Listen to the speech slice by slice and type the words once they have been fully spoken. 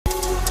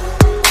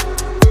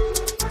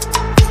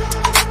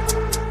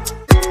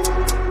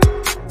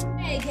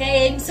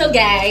So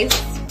guys,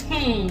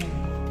 I'll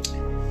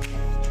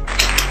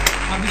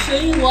be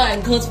showing you what I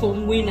got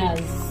from Winners.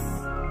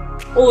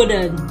 Hold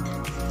on.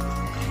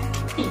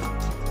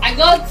 I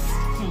got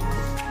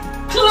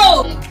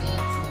clothes.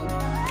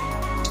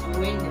 I'm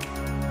wearing them.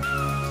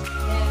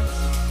 Yeah.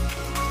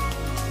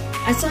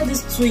 I saw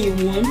this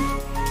 2-in-1.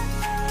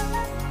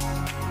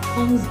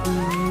 Comes in,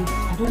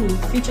 I don't know,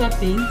 feature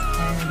pink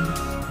and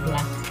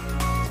black.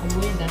 I'm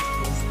wearing that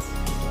first.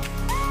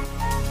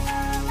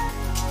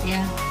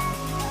 Yeah.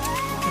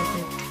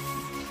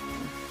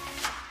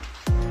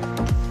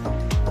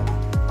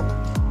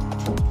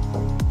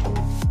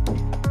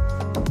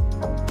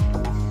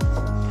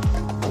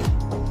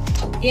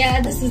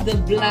 Yeah, this is the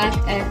black.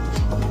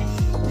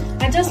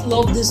 I just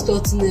love this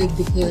turtleneck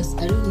because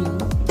I don't know,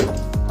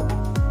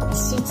 it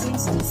suits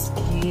into the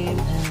skin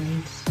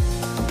and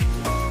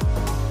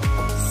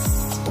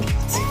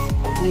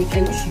like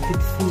I wish you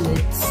could feel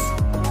it.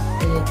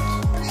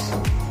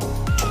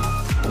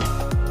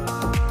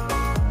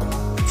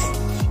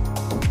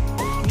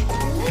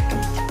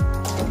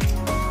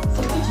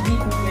 So which do you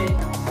prefer?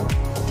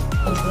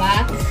 The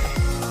black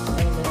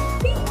and the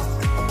pink?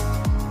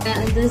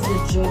 And this is the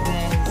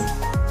joggers.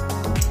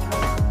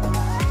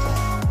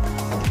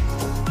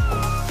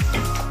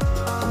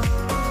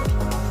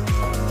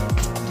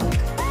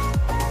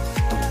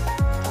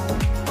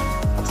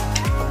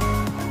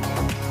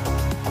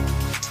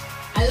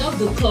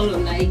 The color,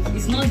 like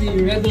it's not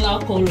the regular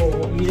color,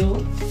 you know,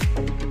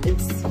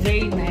 it's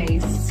very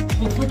nice,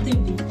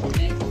 comfortable,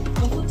 like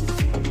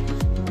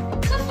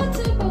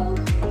comfortable.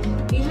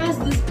 It has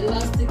this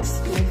elastic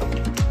stuff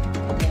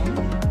down.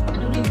 I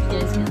don't know if you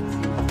guys can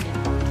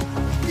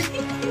see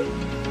it.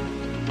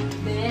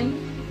 Then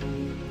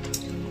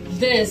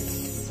this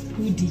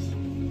hoodie,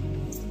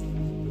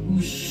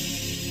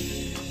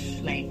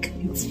 whoosh, like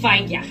it's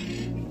fire.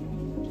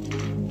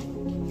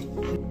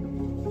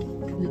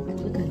 Look at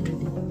it.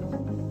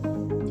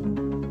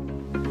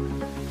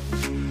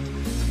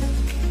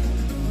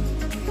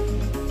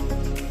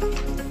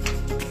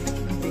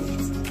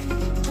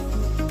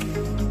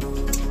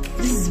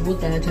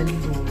 What I actually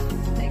do,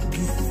 like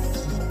this,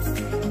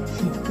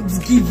 it's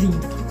giving,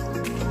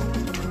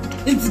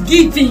 it is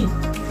giving.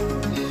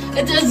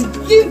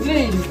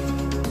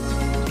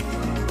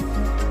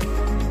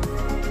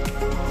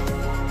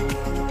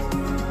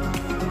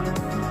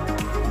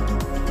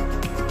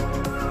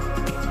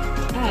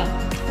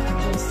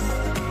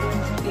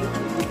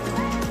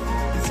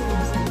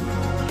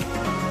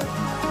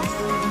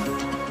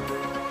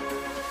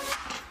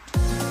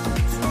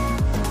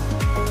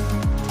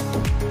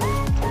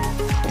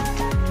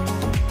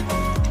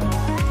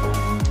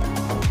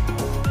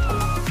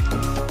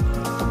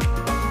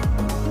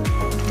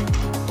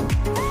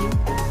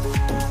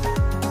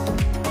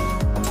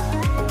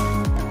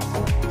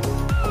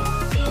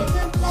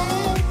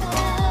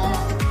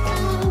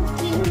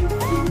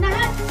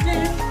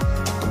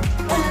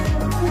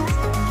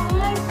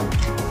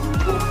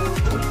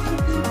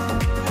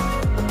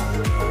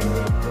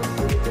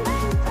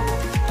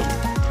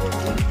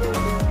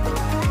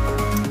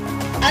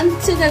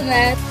 To the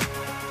left.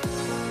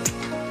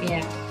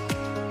 Yeah.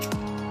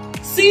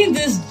 See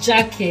this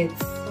jacket.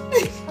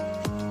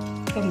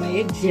 From my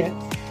head here.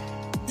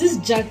 This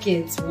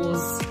jacket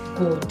was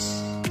good.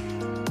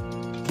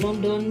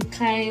 London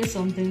Kai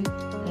something.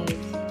 Like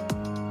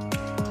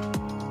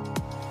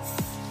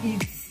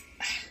it's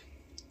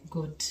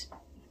good.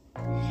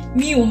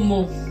 Me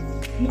umo.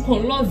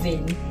 I'm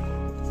loving.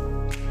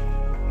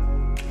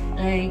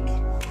 Like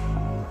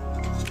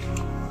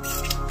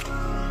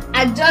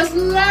I just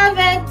love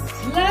it.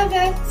 Love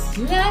it,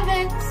 love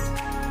it.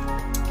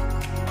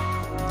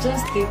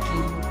 Just take it.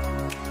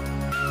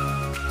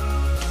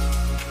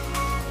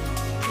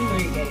 Don't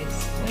worry, guys.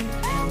 When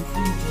I'm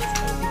finished this,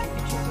 I'll take a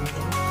picture of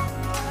it.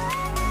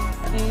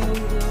 And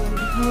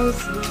how's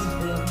this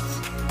belt?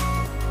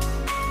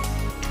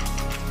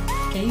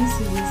 Can you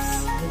see this?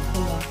 The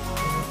color.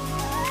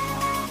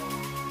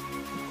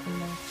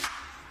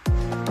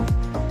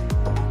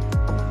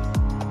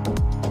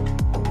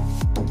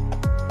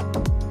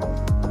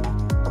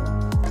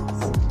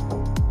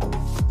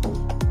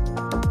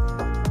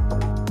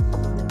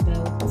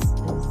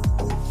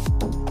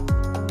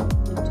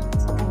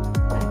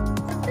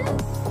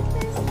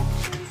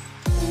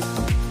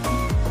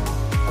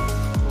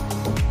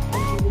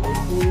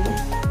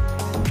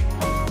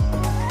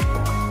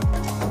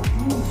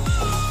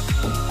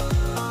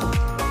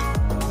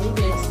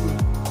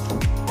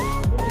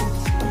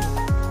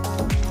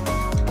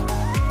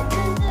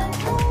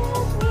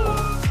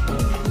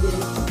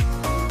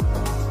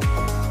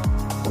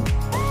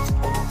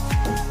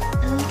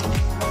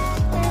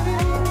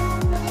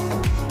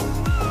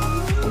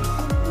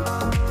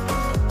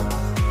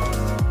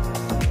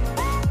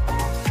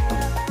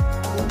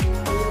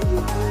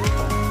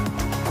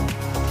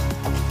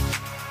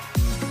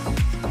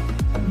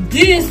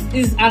 This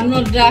is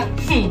another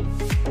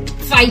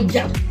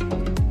fire.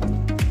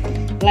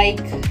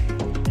 Like,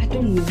 I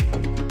don't know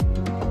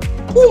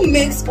who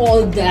makes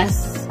all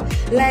this.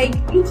 Like,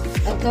 look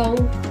at how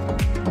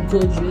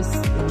gorgeous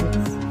it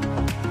is.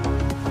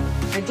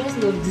 I just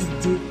love these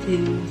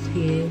details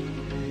here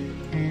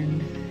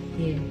and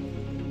here.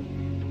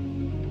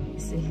 You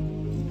see,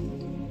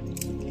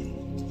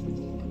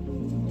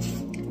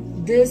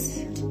 this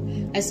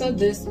I saw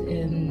this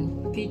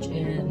in peach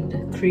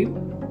and cream.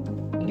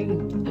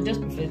 I just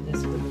prefer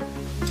this one.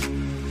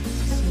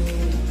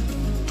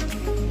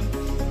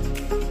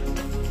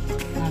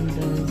 And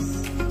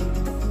there's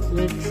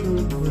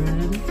retro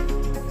brand.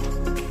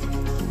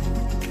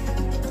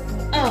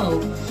 Oh.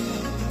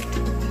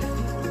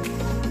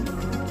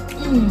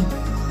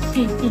 Just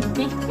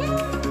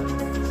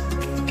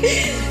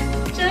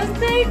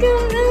take a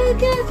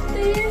look at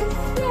this.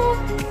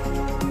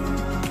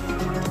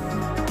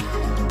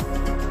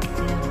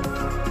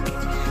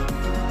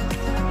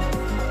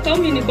 Tell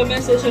me in the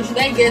comment section, should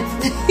I get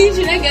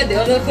the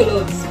other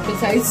color of this,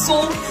 because I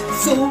so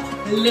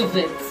love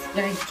it.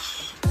 Like,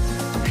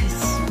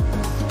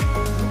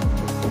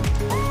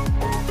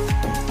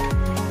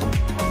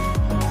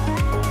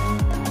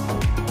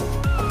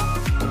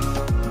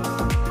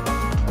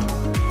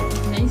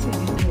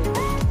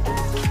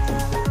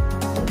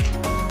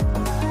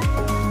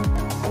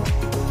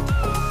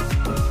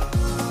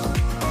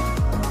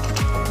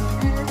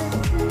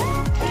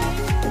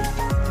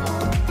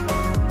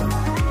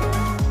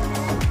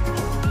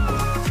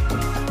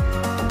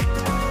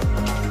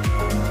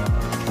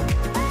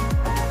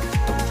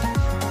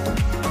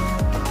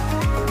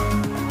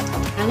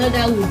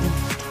 another woody.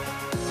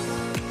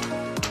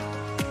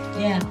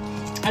 Yeah,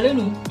 I don't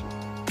know.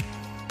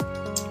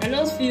 I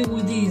just feel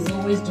woody is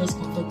always just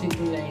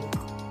comfortable, like,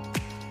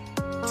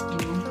 you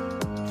know,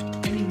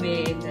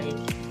 anywhere, like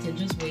you can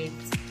just wear it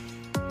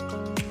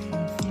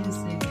and feel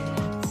safe in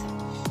it.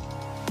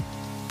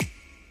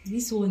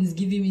 This one is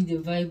giving me the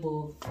vibe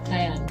of tie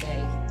and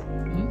dye.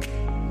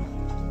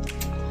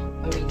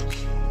 Orange.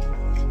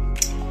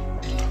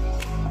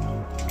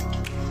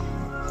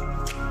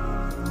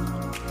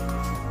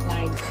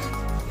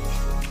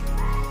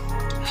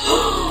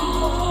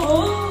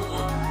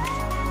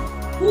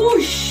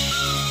 Whoosh,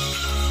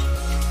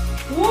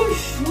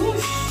 whoosh,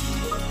 whoosh.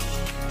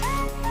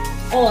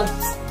 Hot,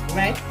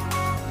 right?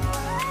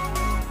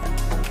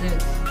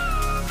 Good.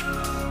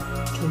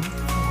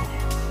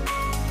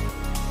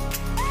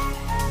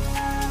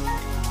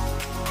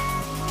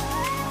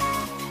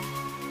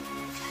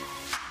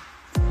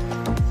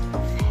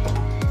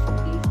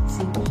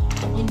 See,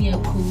 when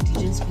you're cold, you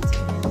just put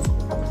your hands in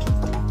the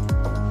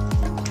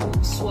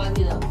pocket. Swag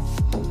it up.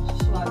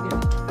 Swag it up.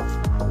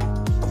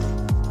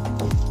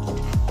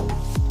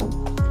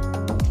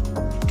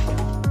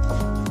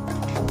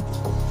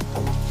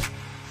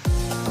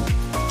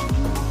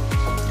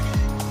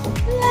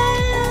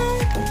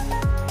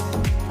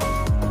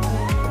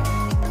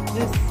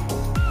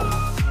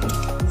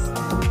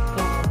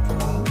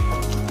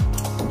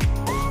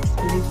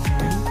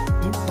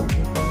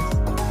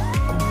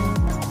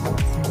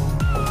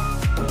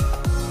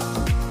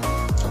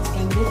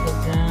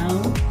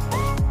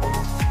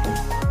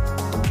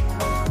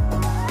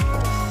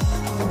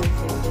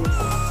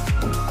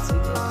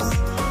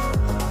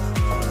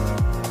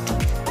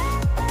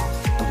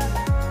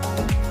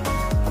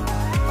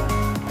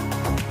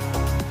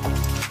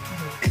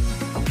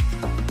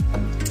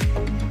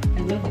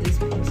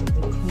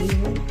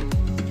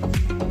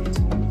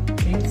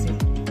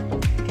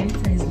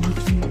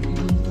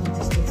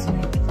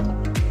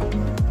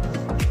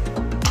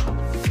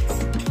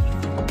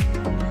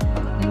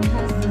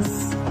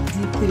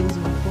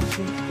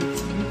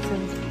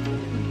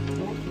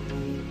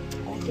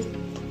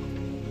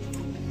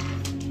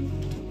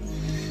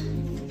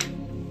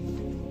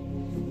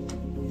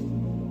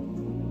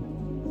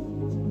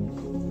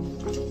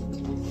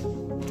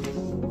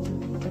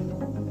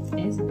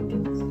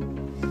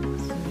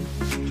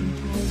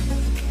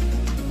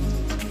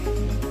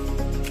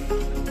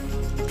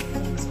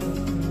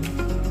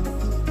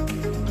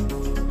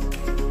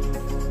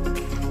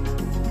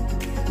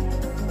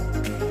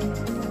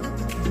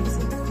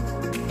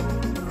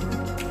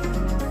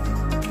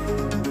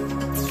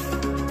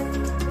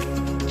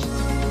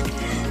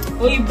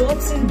 Oh, you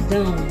button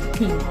down.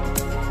 I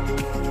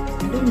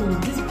don't know,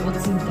 this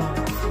button down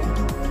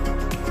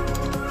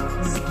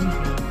is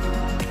giving.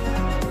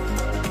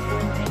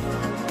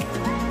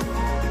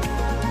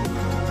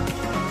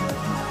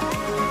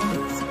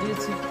 It's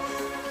beautiful.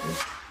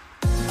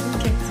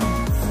 Look at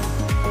it.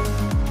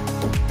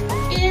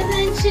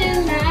 Isn't she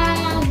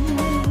lovely?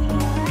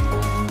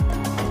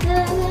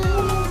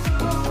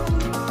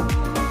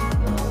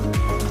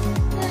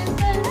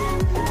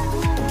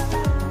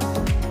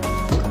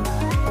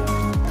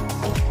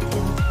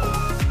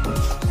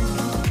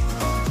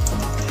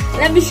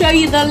 Let me show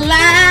you the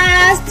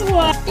last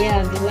one.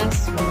 Yeah, the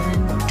last one.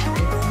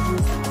 It's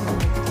this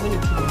when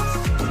it comes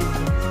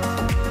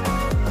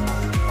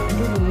I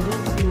don't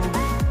know.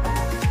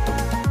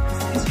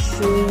 It's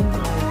showing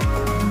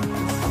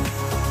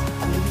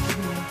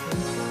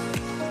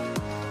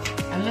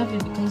I love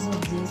it because of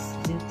this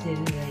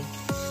detail. Like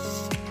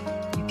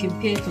you can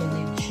pair it on a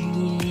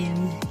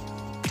jean,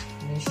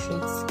 and a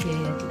short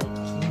skirt. Like,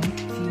 you know,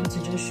 if you want to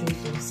just show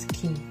your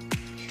skin,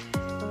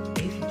 or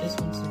if you just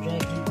want to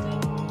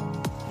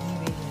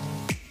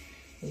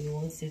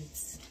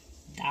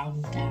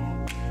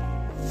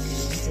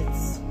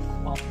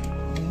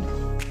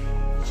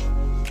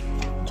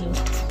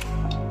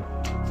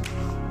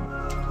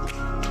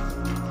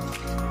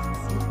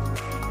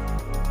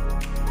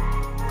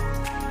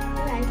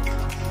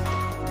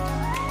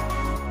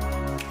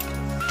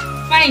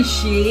fine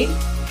she.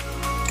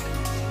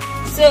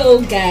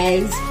 So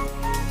guys,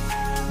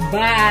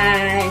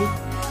 bye.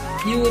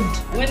 You would,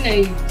 when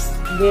I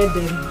wear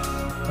them,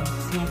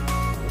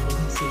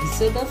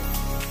 so the fuck.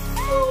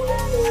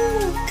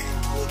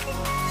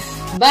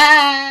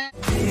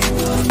 Bye.